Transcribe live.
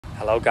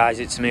Hello guys,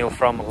 it's Emil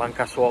from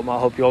Lancaster Automart. I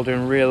hope you're all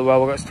doing really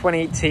well. We've got this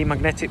 2018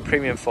 magnetic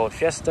premium Ford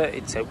Fiesta.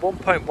 It's a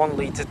 1.1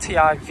 litre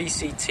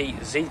Ti-VCT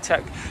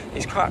Zetec.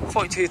 It's got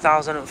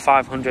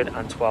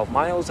 42,512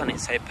 miles and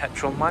it's a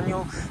petrol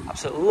manual.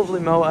 Absolutely lovely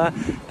motor.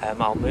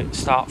 I'll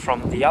start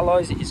from the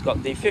alloys. It's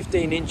got the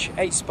 15-inch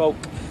 8-spoke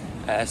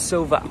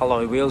silver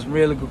alloy wheels,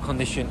 really good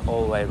condition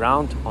all the way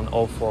around on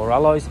all 4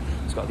 alloys.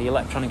 It's got the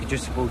electronic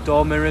adjustable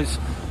door mirrors.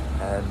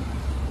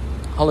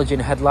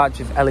 Halogen headlights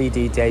with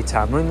LED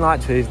daytime running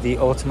lights with the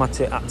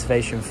automatic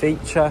activation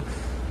feature.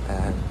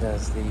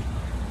 There's the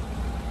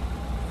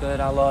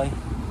third alloy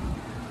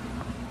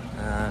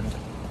and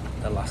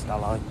the last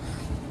alloy.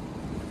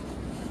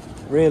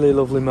 Really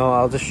lovely motor.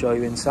 I'll just show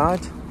you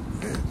inside.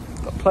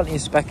 Got plenty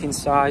of spec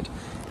inside.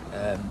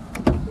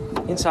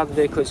 Inside the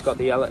vehicle, it's got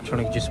the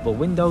electronic adjustable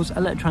windows,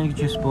 electronic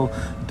adjustable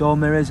door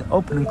mirrors,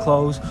 open and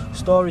close,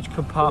 storage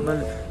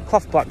compartment,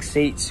 cloth black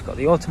seats. Got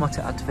the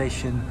automatic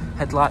activation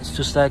headlights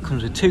just there.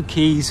 Comes with 2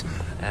 keys.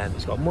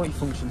 It's got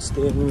multi-function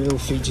steering wheel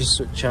features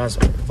such as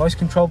voice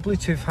control,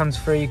 Bluetooth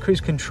hands-free,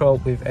 cruise control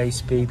with a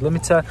speed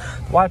limiter.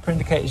 The wiper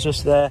indicator is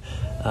just there,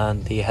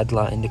 and the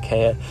headlight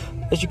indicator.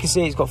 As you can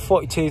see, it's got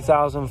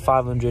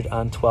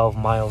 42,512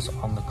 miles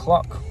on the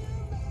clock.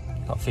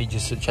 Got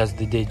features such as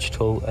the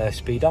digital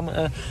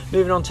speedometer.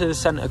 Moving on to the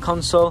centre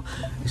console,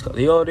 it's got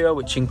the audio,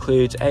 which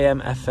includes AM,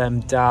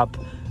 FM, DAB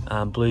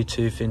and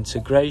Bluetooth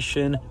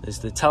integration. There's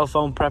the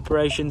telephone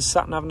preparation,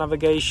 sat-nav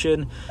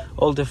navigation,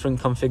 all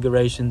different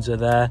configurations are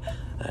there.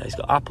 It's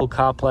got Apple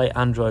CarPlay,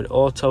 Android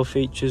Auto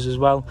features as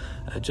well.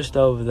 Just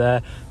over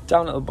there,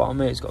 down at the bottom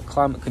here, it's got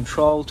climate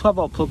control,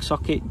 12-volt plug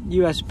socket,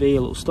 USB, a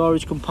little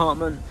storage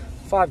compartment,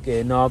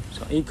 5-gear knob, it's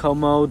got eco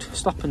mode,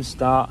 stop and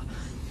start.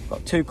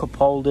 Got 2 cup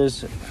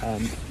holders,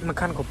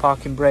 mechanical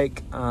parking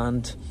brake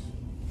and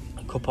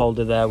a cup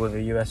holder there with a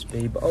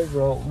USB. But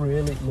overall,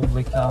 really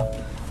lovely car.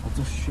 I'll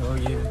just show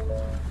you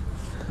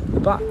the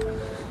back.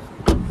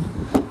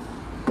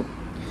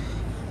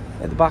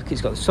 At the back,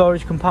 it's got the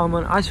storage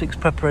compartment, ISOFIX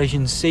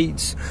preparation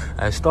seats,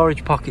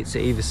 storage pockets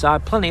at either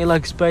side, plenty of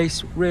leg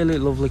space. Really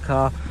lovely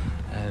car.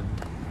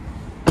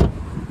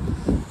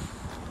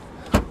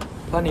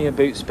 Plenty of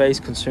boot space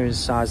considering the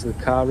size of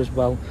the car as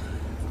well.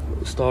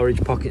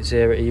 Storage pockets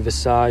here at either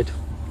side,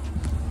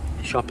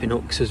 shopping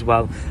hooks as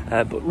well,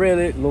 but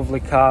really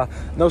lovely car.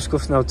 No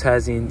scuffs, no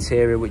tears in the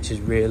interior, which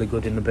is really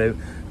good in the boot.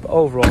 But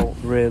overall,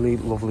 really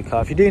lovely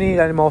car. If you do need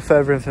any more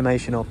further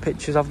information or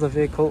pictures of the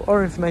vehicle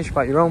or information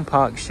about your own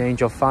part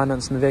exchange or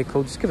finance in the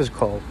vehicle, just give us a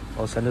call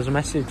or send us a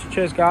message.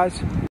 Cheers guys.